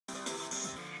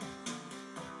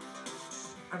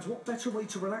And what better way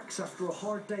to relax after a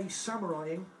hard day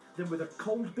samuraiing than with a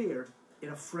cold beer in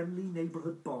a friendly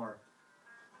neighbourhood bar?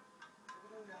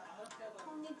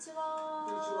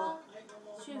 Konnichiwa.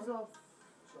 Shoes off.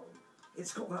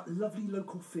 It's got that lovely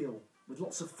local feel, with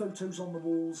lots of photos on the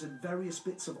walls and various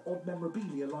bits of odd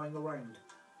memorabilia lying around,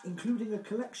 including a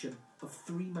collection of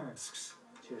 3 masks.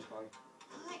 Cheers, bye.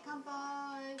 Hi,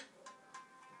 kanpai.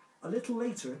 A little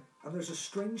later, and there's a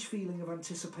strange feeling of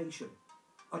anticipation.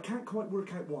 I can't quite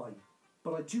work out why,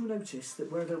 but I do notice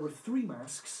that where there were 3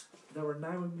 masks, there are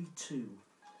now only 2.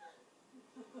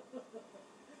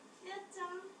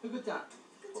 Fuku-chan,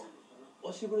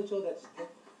 おしぼりちょうだいっつって。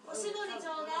おしぼりち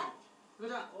ょうだい。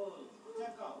Fuku-chan.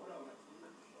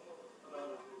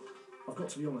 I've got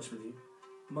to be honest with you,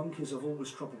 monkeys have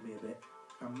always troubled me a bit,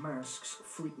 and masks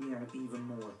freak me out even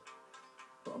more.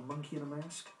 But a monkey in a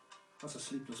mask? That's a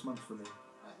sleepless month for me.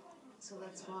 So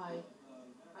that's why.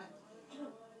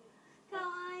 かわ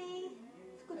いい。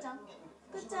福ちゃん、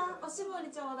福ちゃん、おしぼ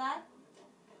りちょうだい。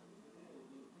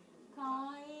か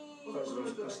わいい。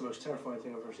That's the most terrifying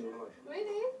thing I've ever seen in my life.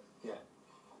 Really? Yeah.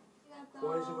 ありがと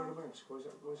う。 Why is he wearing a mask? Why is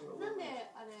it not なん wearing で a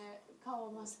mask? あれ顔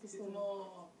をマスクしてるの？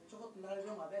もうちょこっと慣れる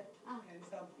まで2、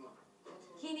3分。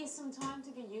He needs some time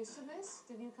to get used to this,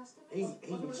 the new customers. He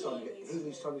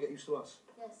needs time to get used to us.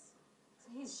 Yes. So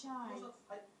he's shy.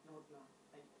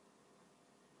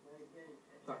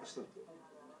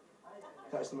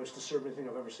 That is the most disturbing thing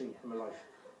I've ever seen in my life.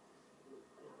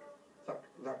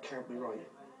 That can't be right.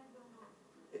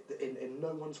 In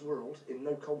no one's world, in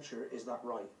no culture, is that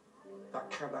right.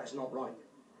 That is not right.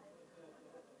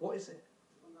 What is it?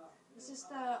 It's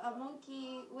just a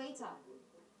monkey waiter.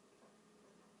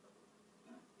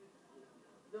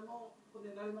 でもここで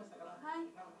慣れましたから。はい。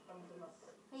頼みます。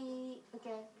Hey,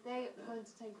 okay. They're going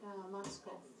to take the mask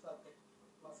off. 座って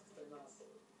マスク取ります。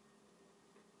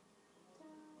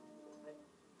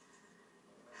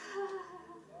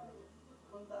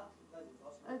本当大丈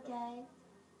夫です。Okay.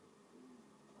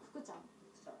 福ちゃん。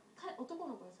男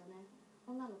の子ですよね。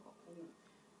女の子。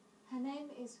Her name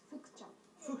is 福ちゃん。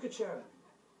Fuku-chan.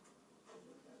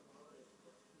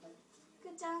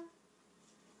 福ちゃん。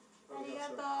ありが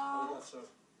とう。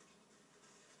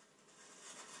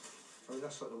I mean,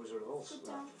 that's like the Wizard of Oz. Good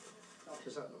job.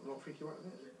 Does that not freak you out a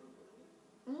bit?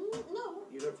 No.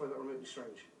 You don't find that remotely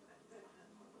strange?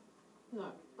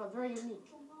 No, but very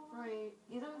unique.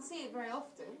 You don't see it very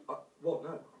often. Well,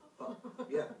 no. But,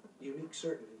 yeah, unique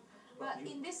certainly. But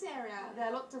in this area, there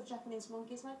are lots of Japanese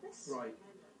monkeys like this. Right,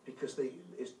 because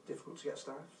it's difficult to get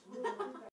staff.